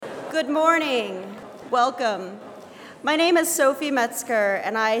Good morning. Welcome. My name is Sophie Metzger,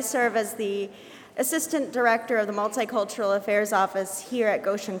 and I serve as the Assistant Director of the Multicultural Affairs Office here at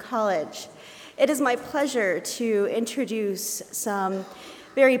Goshen College. It is my pleasure to introduce some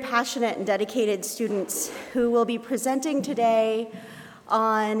very passionate and dedicated students who will be presenting today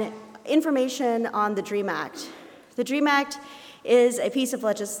on information on the DREAM Act. The DREAM Act is a piece of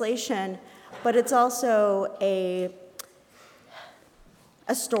legislation, but it's also a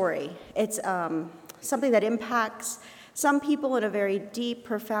story. It's something that impacts some people in a very deep,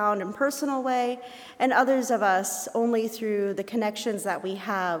 profound, and personal way, and others of us only through the connections that we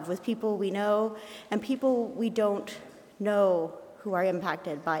have with people we know and people we don't know who are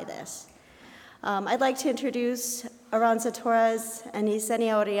impacted by this. I'd like to introduce Aranza Torres and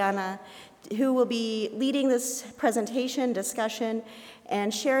Yesenia Orrellana, who will be leading this presentation, discussion,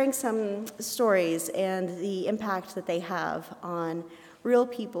 and sharing some stories and the impact that they have on real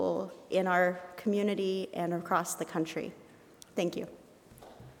people in our community and across the country. Thank you.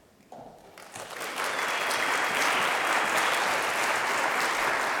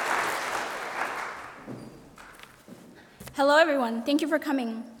 Hello, everyone. Thank you for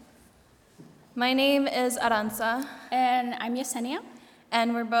coming. My name is Aranza. And I'm Yesenia.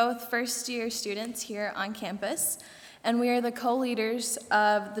 And we're both first-year students here on campus. And we are the co-leaders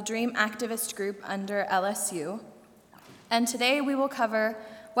of the DREAM activist group under LSU. And today we will cover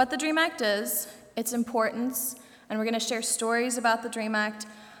what the DREAM Act is, its importance, and we're going to share stories about the DREAM Act,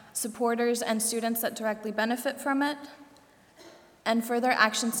 supporters and students that directly benefit from it, and further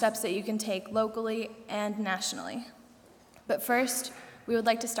action steps that you can take locally and nationally. But first, we would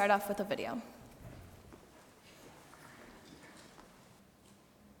like to start off with a video.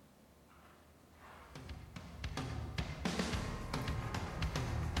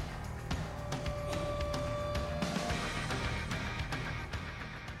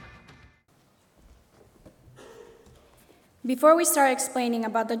 Before we start explaining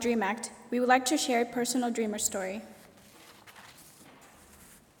about the DREAM Act, we would like to share a personal dreamer story.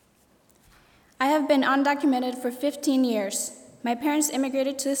 I have been undocumented for 15 years. My parents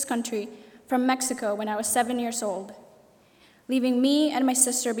immigrated to this country from Mexico when I was 7 years old, leaving me and my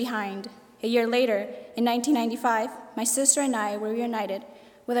sister behind. A year later, in 1995, my sister and I were reunited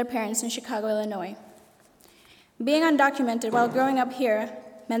with our parents in Chicago, Illinois. Being undocumented while growing up here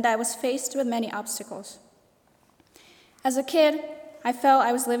meant that I was faced with many obstacles. As a kid, I felt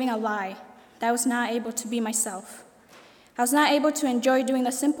I was living a lie, that I was not able to be myself. I was not able to enjoy doing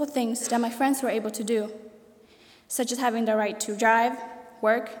the simple things that my friends were able to do, such as having the right to drive,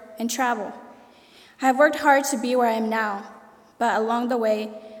 work, and travel. I have worked hard to be where I am now, but along the way,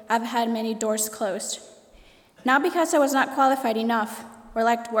 I've had many doors closed. Not because I was not qualified enough or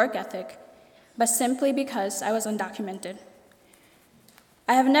lacked work ethic, but simply because I was undocumented.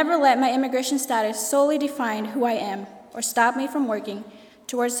 I have never let my immigration status solely define who I am or stop me from working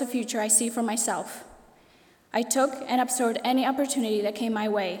towards the future I see for myself. I took and absorbed any opportunity that came my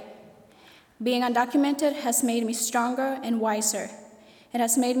way. Being undocumented has made me stronger and wiser. It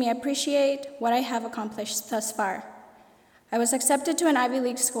has made me appreciate what I have accomplished thus far. I was accepted to an Ivy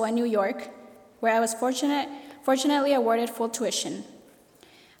League school in New York, where I was fortunately awarded full tuition.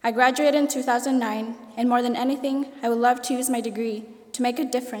 I graduated in 2009, and more than anything, I would love to use my degree to make a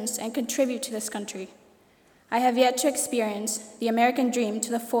difference and contribute to this country. I have yet to experience the American dream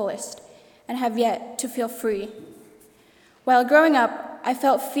to the fullest and have yet to feel free. While growing up, I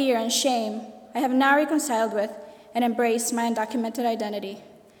felt fear and shame I have now reconciled with and embraced my undocumented identity,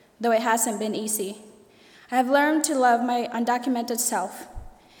 though it hasn't been easy. I have learned to love my undocumented self.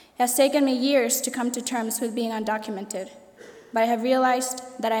 It has taken me years to come to terms with being undocumented, but I have realized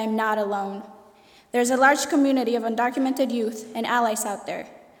that I am not alone. There is a large community of undocumented youth and allies out there,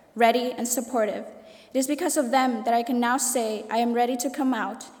 ready and supportive. It is because of them that I can now say I am ready to come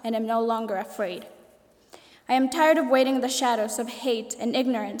out and am no longer afraid. I am tired of waiting in the shadows of hate and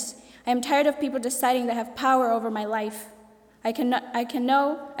ignorance. I am tired of people deciding they have power over my life. I cannot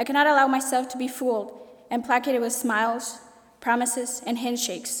allow myself to be fooled and placated with smiles, promises, and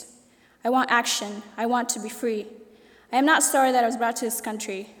handshakes. I want action. I want to be free. I am not sorry that I was brought to this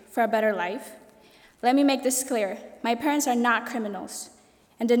country for a better life. Let me make this clear. My parents are not criminals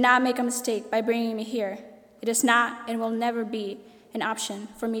and did not make a mistake by bringing me here. It is not and will never be an option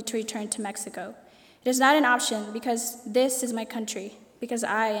for me to return to Mexico. It is not an option because this is my country, because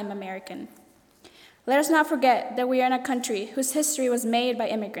I am American. Let us not forget that we are in a country whose history was made by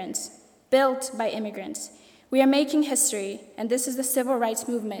immigrants, built by immigrants. We are making history, and this is the civil rights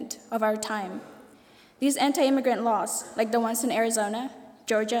movement of our time. These anti-immigrant laws, like the ones in Arizona,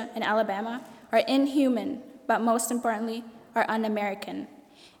 Georgia, and Alabama, are inhuman, but most importantly, are un-American.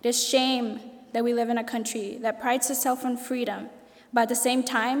 It is shame that we live in a country that prides itself on freedom, but at the same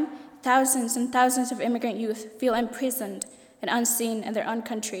time, thousands and thousands of immigrant youth feel imprisoned and unseen in their own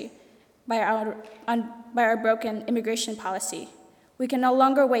country by our broken immigration policy. We can no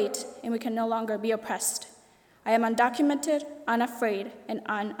longer wait, and we can no longer be oppressed. I am undocumented, unafraid, and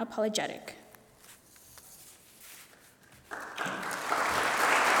unapologetic.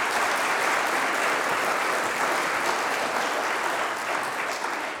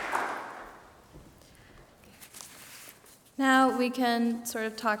 Now we can sort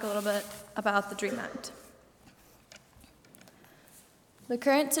of talk a little bit about the DREAM Act. The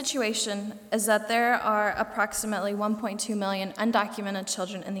current situation is that there are approximately 1.2 million undocumented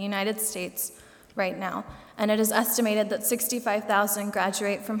children in the United States right now, and it is estimated that 65,000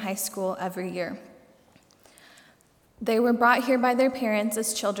 graduate from high school every year. They were brought here by their parents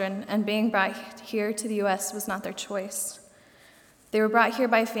as children, and being brought here to the U.S. was not their choice. They were brought here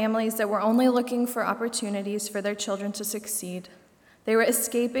by families that were only looking for opportunities for their children to succeed. They were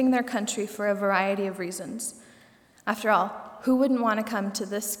escaping their country for a variety of reasons. After all, who wouldn't want to come to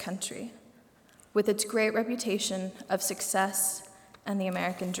this country with its great reputation of success and the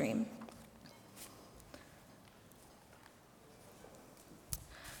American dream?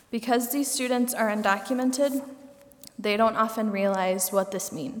 Because these students are undocumented, they don't often realize what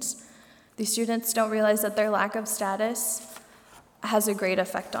this means. These students don't realize that their lack of status has a great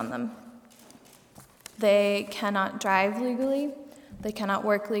effect on them. They cannot drive legally, they cannot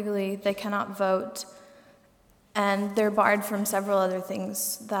work legally, they cannot vote, and they're barred from several other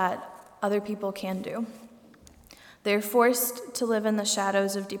things that other people can do. They're forced to live in the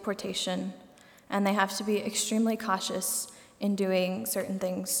shadows of deportation, and they have to be extremely cautious in doing certain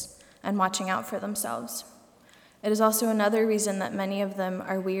things and watching out for themselves. It is also another reason that many of them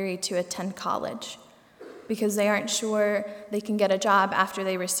are weary to attend college, because they aren't sure they can get a job after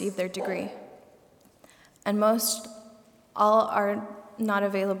they receive their degree. And most all are not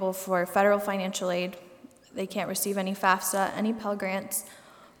available for federal financial aid. They can't receive any FAFSA, any Pell Grants,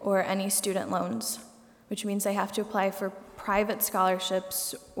 or any student loans, which means they have to apply for private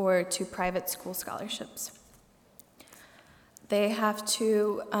scholarships or to private school scholarships. They have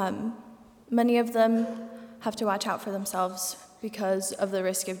to, many of them have to watch out for themselves because of the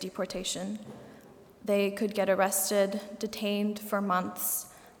risk of deportation. They could get arrested, detained for months.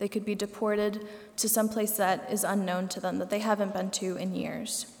 They could be deported to some place that is unknown to them, that they haven't been to in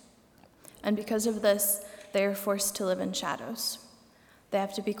years. And because of this, they are forced to live in shadows. They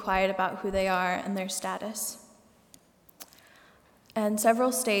have to be quiet about who they are and their status. And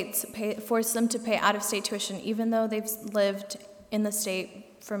several states force them to pay out-of-state tuition, even though they've lived in the state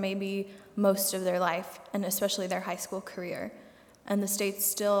for maybe most of their life, and especially their high school career. And the states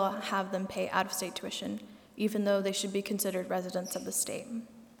still have them pay out-of-state tuition, even though they should be considered residents of the state.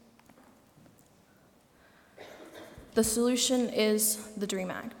 The solution is the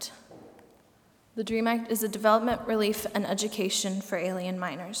DREAM Act. The DREAM Act is the Development, Relief, and Education for Alien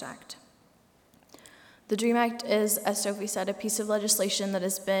Minors Act. The DREAM Act is, as Sophie said, a piece of legislation that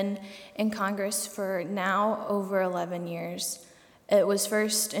has been in Congress for now over 11 years. It was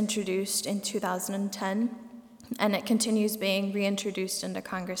first introduced in 2010, and it continues being reintroduced into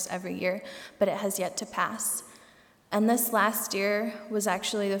Congress every year, but it has yet to pass. And this last year was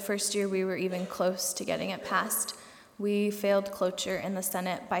actually the first year we were even close to getting it passed. We failed cloture in the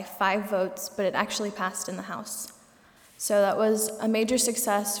Senate by 5 votes, but it actually passed in the House. So that was a major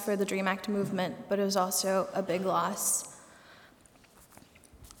success for the DREAM Act movement, but it was also a big loss.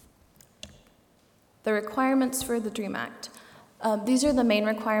 The requirements for the DREAM Act. These are the main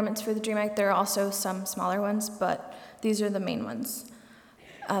requirements for the DREAM Act. There are also some smaller ones, but these are the main ones.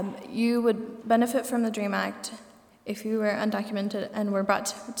 You would benefit from the DREAM Act if you were undocumented and were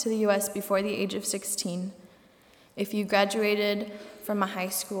brought to the U.S. before the age of 16, if you graduated from a high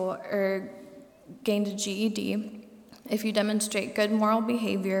school or gained a GED, if you demonstrate good moral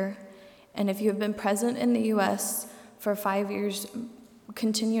behavior, and if you have been present in the U.S. for 5 years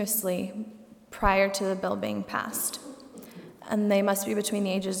continuously prior to the bill being passed. And they must be between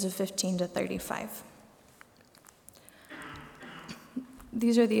the ages of 15 to 35.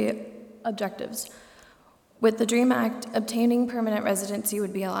 These are the objectives. With the DREAM Act, obtaining permanent residency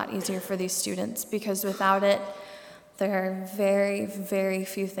would be a lot easier for these students, because without it, there are very, very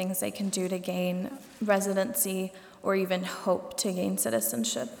few things they can do to gain residency or even hope to gain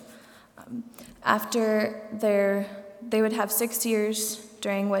citizenship. They would have 6 years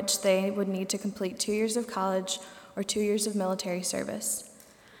during which they would need to complete 2 years of college or 2 years of military service.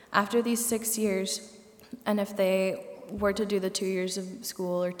 After these 6 years, and if they were to do the 2 years of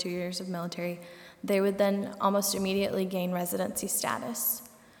school or 2 years of military, they would then almost immediately gain residency status.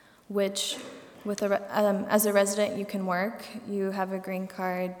 which as a resident you can work, you have a green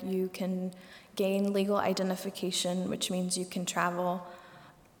card, you can gain legal identification, which means you can travel.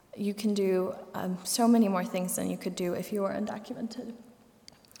 You can do so many more things than you could do if you were undocumented.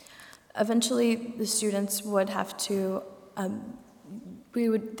 Eventually, the students would have to,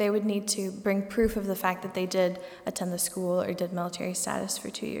 they would need to bring proof of the fact that they did attend the school or did military status for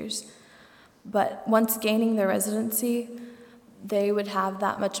 2 years. But once gaining their residency, they would have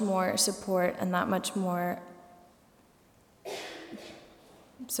that much more support and that much more,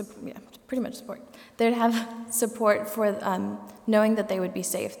 pretty much support. They'd have support for knowing that they would be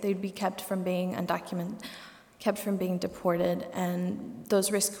safe. They'd be kept from being undocumented, kept from being deported, and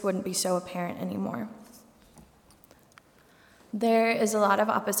those risks wouldn't be so apparent anymore. There is a lot of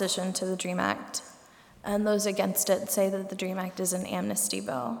opposition to the DREAM Act, and those against it say that the DREAM Act is an amnesty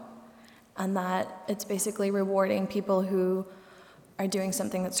bill, and that it's basically rewarding people who are doing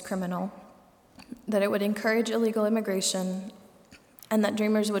something that's criminal, that it would encourage illegal immigration, and that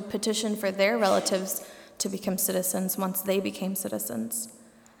Dreamers would petition for their relatives to become citizens once they became citizens,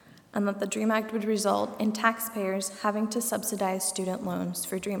 and that the DREAM Act would result in taxpayers having to subsidize student loans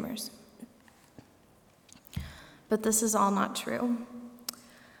for Dreamers. But this is all not true.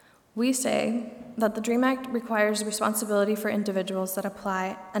 We say that the DREAM Act requires responsibility for individuals that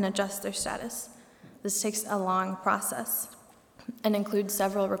apply and adjust their status. This takes a long process and includes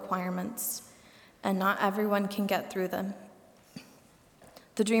several requirements, and not everyone can get through them.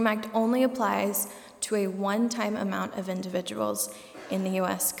 The DREAM Act only applies to a one-time amount of individuals in the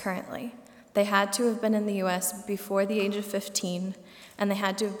U.S. currently. They had to have been in the U.S. before the age of 15, and they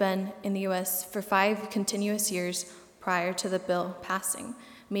had to have been in the U.S. for 5 continuous years prior to the bill passing,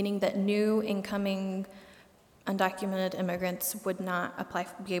 meaning that new incoming undocumented immigrants would not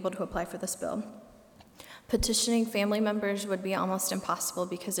be able to apply for this bill. Petitioning family members would be almost impossible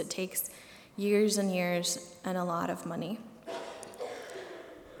because it takes years and years and a lot of money.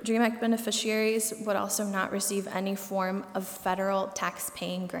 DREAM Act beneficiaries would also not receive any form of federal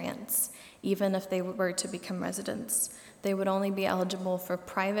tax-paying grants, even if they were to become residents. They would only be eligible for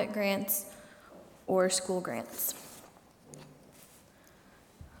private grants or school grants.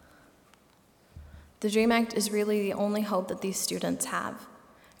 The DREAM Act is really the only hope that these students have.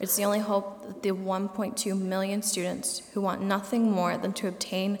 It's the only hope that the 1.2 million students who want nothing more than to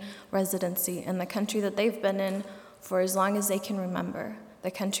obtain residency in the country that they've been in for as long as they can remember, the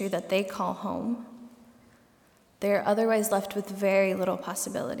country that they call home. They are otherwise left with very little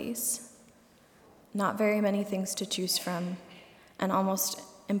possibilities, not very many things to choose from, and almost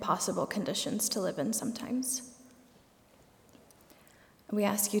impossible conditions to live in sometimes. We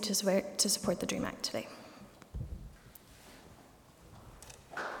ask you to support the DREAM Act today.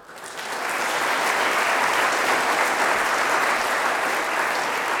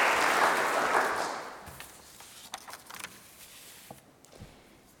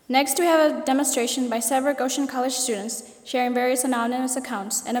 Next, we have a demonstration by several Goshen College students sharing various anonymous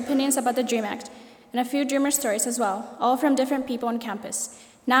accounts and opinions about the DREAM Act, and a few Dreamer stories as well, all from different people on campus,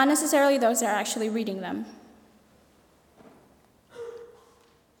 not necessarily those that are actually reading them.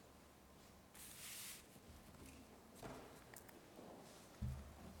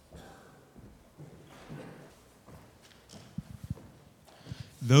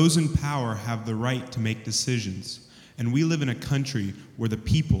 Those in power have the right to make decisions, and we live in a country where the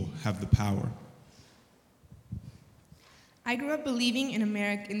people have the power. I grew up believing in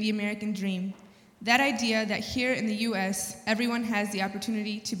the American dream, that idea that here in the U.S., everyone has the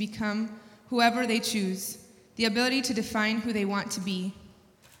opportunity to become whoever they choose, the ability to define who they want to be.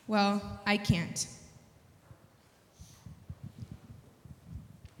 Well, I can't.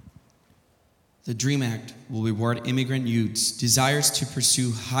 The DREAM Act will reward immigrant youths' desires to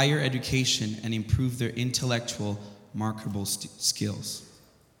pursue higher education and improve their intellectual, marketable skills.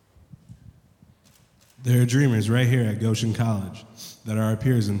 There are dreamers right here at Goshen College that are our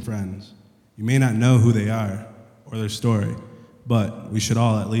peers and friends. You may not know who they are or their story, but we should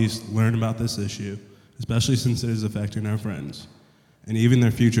all at least learn about this issue, especially since it is affecting our friends, and even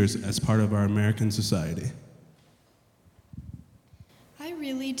their futures as part of our American society. I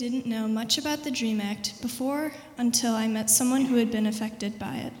really didn't know much about the DREAM Act before until I met someone who had been affected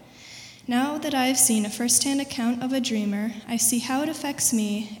by it. Now that I have seen a first-hand account of a dreamer, I see how it affects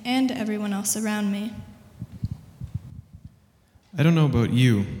me and everyone else around me. I don't know about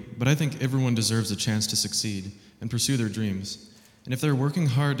you, but I think everyone deserves a chance to succeed and pursue their dreams. And if they're working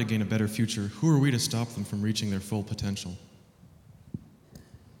hard to gain a better future, who are we to stop them from reaching their full potential?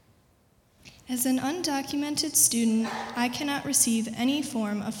 As an undocumented student, I cannot receive any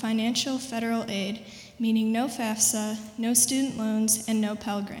form of financial federal aid, meaning no FAFSA, no student loans, and no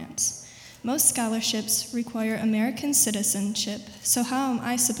Pell Grants. Most scholarships require American citizenship, so how am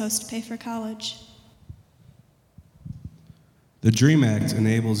I supposed to pay for college? The DREAM Act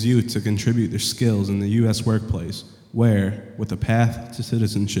enables youth to contribute their skills in the U.S. workplace, where, with a path to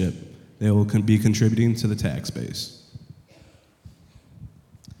citizenship, they will be contributing to the tax base.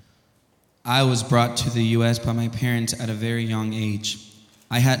 I was brought to the U.S. by my parents at a very young age.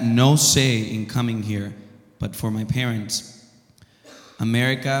 I had no say in coming here, but for my parents,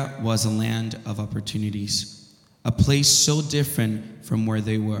 America was a land of opportunities, a place so different from where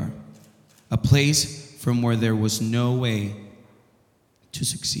they were, a place from where there was no way to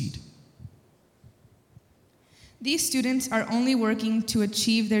succeed. These students are only working to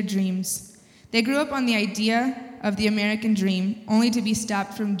achieve their dreams. They grew up on the idea of the American dream, only to be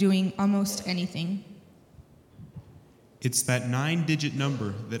stopped from doing almost anything. It's that 9-digit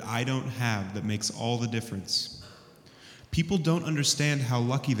number that I don't have that makes all the difference. People don't understand how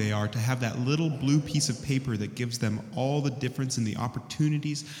lucky they are to have that little blue piece of paper that gives them all the difference in the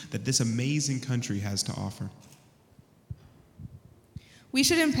opportunities that this amazing country has to offer. We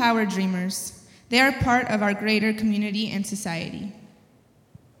should empower dreamers. They are part of our greater community and society.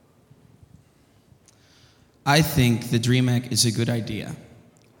 I think the DREAM Act is a good idea.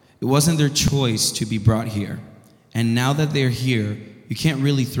 It wasn't their choice to be brought here. And now that they're here, you can't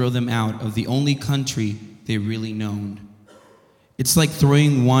really throw them out of the only country they really known. It's like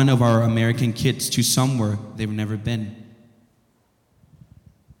throwing one of our American kids to somewhere they've never been.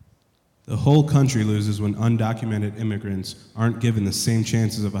 The whole country loses when undocumented immigrants aren't given the same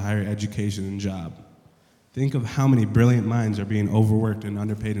chances of a higher education and job. Think of how many brilliant minds are being overworked and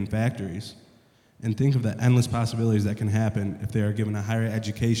underpaid in factories. And think of the endless possibilities that can happen if they are given a higher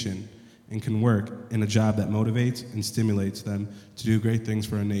education and can work in a job that motivates and stimulates them to do great things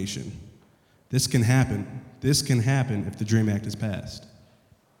for a nation. This can happen. This can happen if the DREAM Act is passed.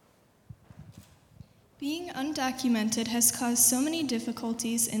 Being undocumented has caused so many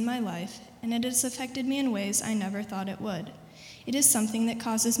difficulties in my life, and it has affected me in ways I never thought it would. It is something that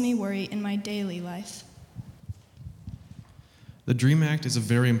causes me worry in my daily life. The DREAM Act is a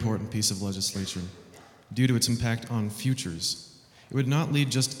very important piece of legislation due to its impact on futures. It would not lead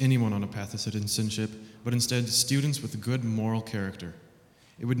just anyone on a path to citizenship, but instead students with good moral character.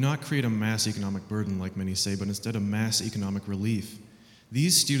 It would not create a mass economic burden, like many say, but instead a mass economic relief.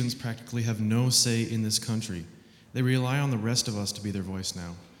 These students practically have no say in this country. They rely on the rest of us to be their voice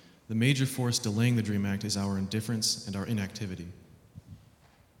now. The major force delaying the DREAM Act is our indifference and our inactivity.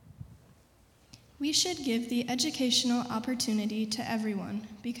 We should give the educational opportunity to everyone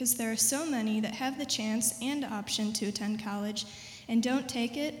because there are so many that have the chance and option to attend college and don't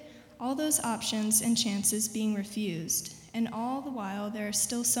take it, all those options and chances being refused. And all the while, there are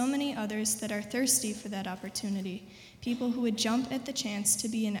still so many others that are thirsty for that opportunity, people who would jump at the chance to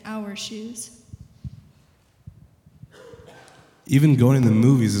be in our shoes. Even going to the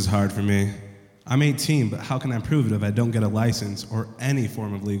movies is hard for me. I'm 18, but how can I prove it if I don't get a license or any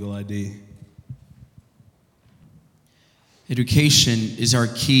form of legal ID? Education is our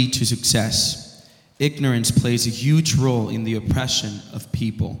key to success. Ignorance plays a huge role in the oppression of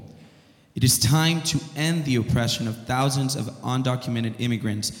people. It is time to end the oppression of thousands of undocumented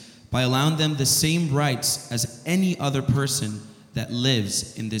immigrants by allowing them the same rights as any other person that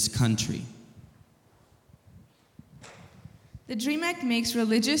lives in this country. The DREAM Act makes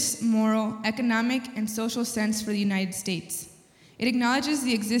religious, moral, economic, and social sense for the United States. It acknowledges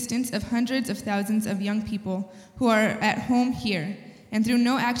the existence of hundreds of thousands of young people who are at home here and through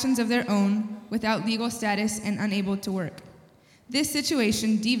no actions of their own, without legal status and unable to work. This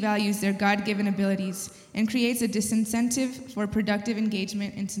situation devalues their God-given abilities and creates a disincentive for productive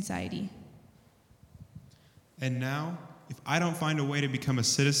engagement in society. And now, if I don't find a way to become a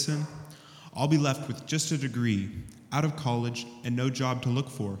citizen, I'll be left with just a degree, out of college, and no job to look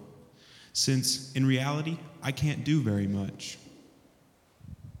for, since in reality, I can't do very much.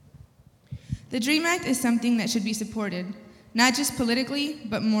 The DREAM Act is something that should be supported, not just politically,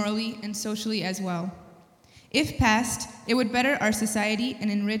 but morally and socially as well. If passed, it would better our society and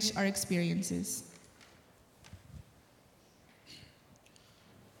enrich our experiences.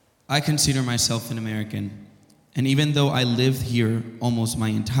 I consider myself an American, and even though I lived here almost my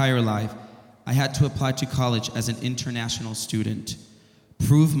entire life, I had to apply to college as an international student,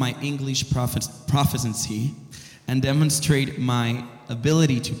 prove my English proficiency, and demonstrate my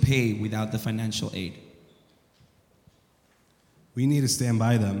ability to pay without the financial aid. We need to stand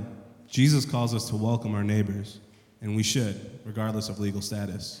by them. Jesus calls us to welcome our neighbors, and we should, regardless of legal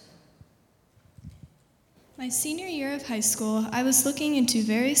status. My senior year of high school, I was looking into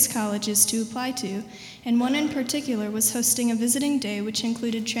various colleges to apply to, and one in particular was hosting a visiting day which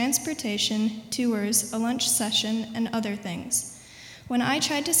included transportation, tours, a lunch session, and other things. When I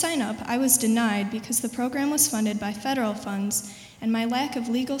tried to sign up, I was denied because the program was funded by federal funds, and my lack of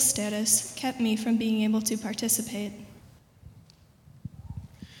legal status kept me from being able to participate.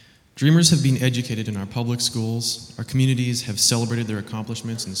 Dreamers have been educated in our public schools. Our communities have celebrated their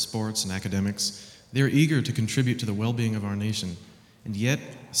accomplishments in sports and academics. They are eager to contribute to the well-being of our nation. And yet,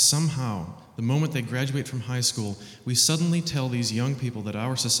 somehow, the moment they graduate from high school, we suddenly tell these young people that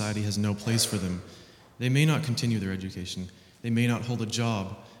our society has no place for them. They may not continue their education. They may not hold a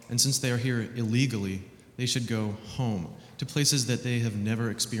job. And since they are here illegally, they should go home, to places that they have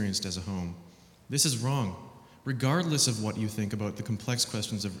never experienced as a home. This is wrong. Regardless of what you think about the complex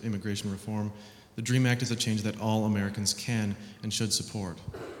questions of immigration reform, the DREAM Act is a change that all Americans can and should support.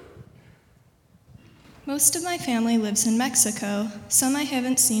 Most of my family lives in Mexico, some I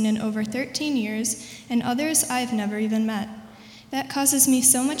haven't seen in over 13 years, and others I've never even met. That causes me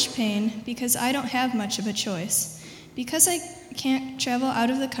so much pain because I don't have much of a choice. Because I can't travel out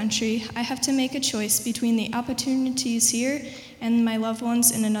of the country, I have to make a choice between the opportunities here and my loved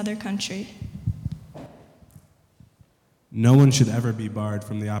ones in another country. No one should ever be barred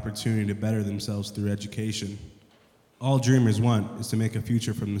from the opportunity to better themselves through education. All dreamers want is to make a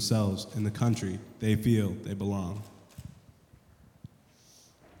future for themselves in the country they feel they belong.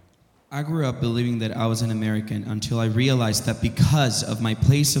 I grew up believing that I was an American until I realized that because of my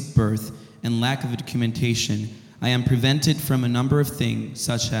place of birth and lack of documentation, I am prevented from a number of things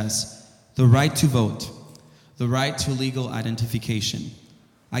such as the right to vote, the right to legal identification.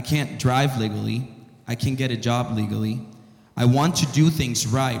 I can't drive legally. I can't get a job legally. I want to do things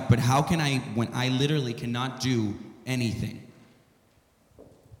right, but how can I when I literally cannot do anything?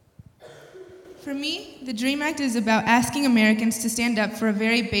 For me, the DREAM Act is about asking Americans to stand up for a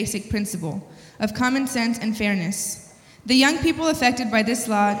very basic principle of common sense and fairness. The young people affected by this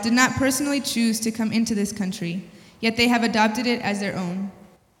law did not personally choose to come into this country, yet they have adopted it as their own.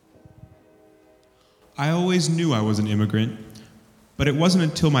 I always knew I was an immigrant, but it wasn't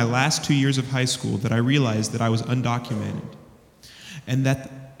until my last 2 years of high school that I realized that I was undocumented, and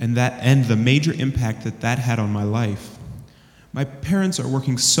the major impact that had on my life. My parents are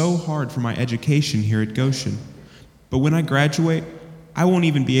working so hard for my education here at Goshen, but when I graduate, I won't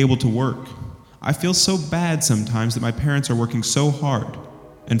even be able to work. I feel so bad sometimes that my parents are working so hard,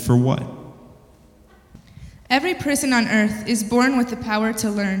 and for what? Every person on earth is born with the power to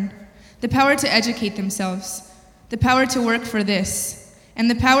learn, the power to educate themselves, the power to work for this, and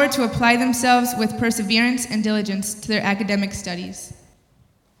the power to apply themselves with perseverance and diligence to their academic studies.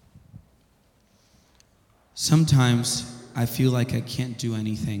 Sometimes I feel like I can't do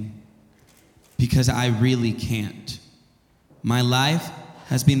anything because I really can't. My life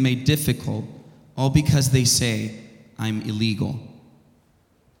has been made difficult all because they say I'm illegal.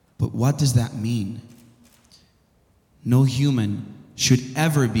 But what does that mean? No human should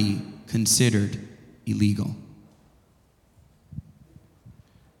ever be considered illegal.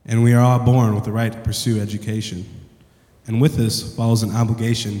 And we are all born with the right to pursue education. And with this follows an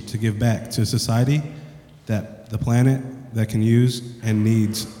obligation to give back to a society that the planet that can use and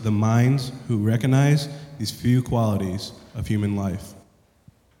needs the minds who recognize these few qualities of human life.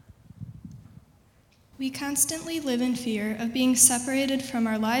 We constantly live in fear of being separated from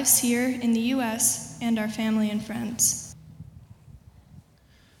our lives here in the U.S. and our family and friends.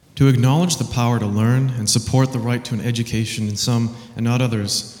 To acknowledge the power to learn and support the right to an education in some and not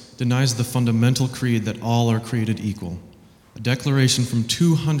others denies the fundamental creed that all are created equal. A declaration from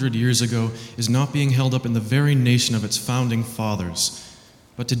 200 years ago is not being held up in the very nation of its founding fathers.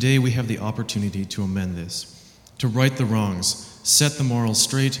 But today we have the opportunity to amend this, to right the wrongs, set the morals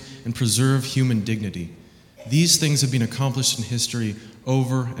straight, and preserve human dignity. These things have been accomplished in history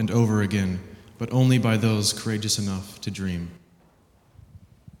over and over again, but only by those courageous enough to dream.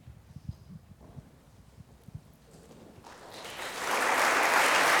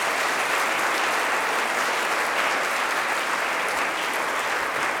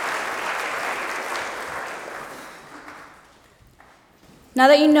 Now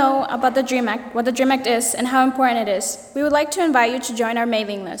that you know about the DREAM Act, what the DREAM Act is, and how important it is, we would like to invite you to join our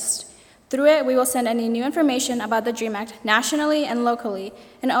mailing list. Through it, we will send any new information about the DREAM Act nationally and locally,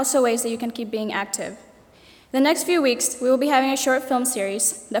 and also ways that you can keep being active. In the next few weeks, we will be having a short film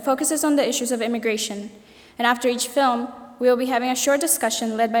series that focuses on the issues of immigration, and after each film, we will be having a short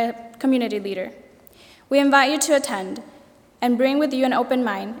discussion led by a community leader. We invite you to attend, and bring with you an open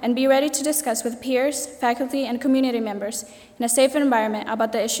mind, and be ready to discuss with peers, faculty, and community members in a safe environment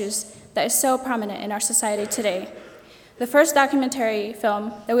about the issues that is so prominent in our society today. The first documentary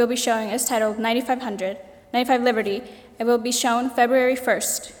film that we'll be showing is titled 95 Liberty, and will be shown February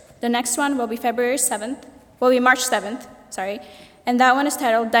 1st. The next one will be March 7th, and that one is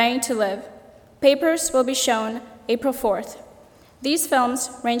titled Dying to Live. Papers will be shown April 4th. These films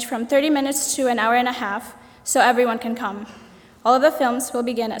range from 30 minutes to an hour and a half, so everyone can come. All of the films will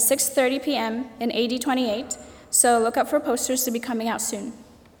begin at 6:30 p.m. in AD 28, so look up for posters to be coming out soon.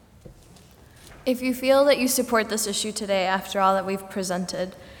 If you feel that you support this issue today after all that we've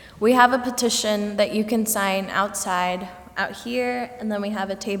presented, we have a petition that you can sign outside, out here, and then we have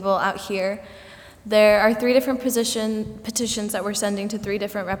a table out here. There are 3 different petitions that we're sending to 3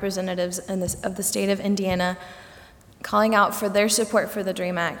 different representatives of the state of Indiana, calling out for their support for the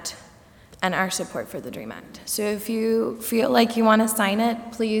DREAM Act and our support for the DREAM Act. So if you feel like you want to sign it,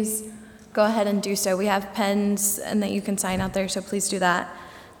 please go ahead and do so. We have pens and that you can sign out there, so please do that.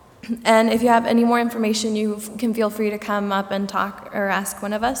 And if you have any more information, you can feel free to come up and talk or ask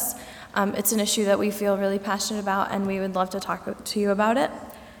one of us. It's an issue that we feel really passionate about, and we would love to talk to you about it.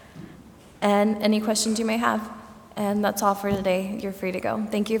 And any questions you may have. And that's all for today. You're free to go.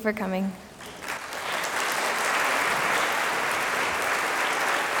 Thank you for coming.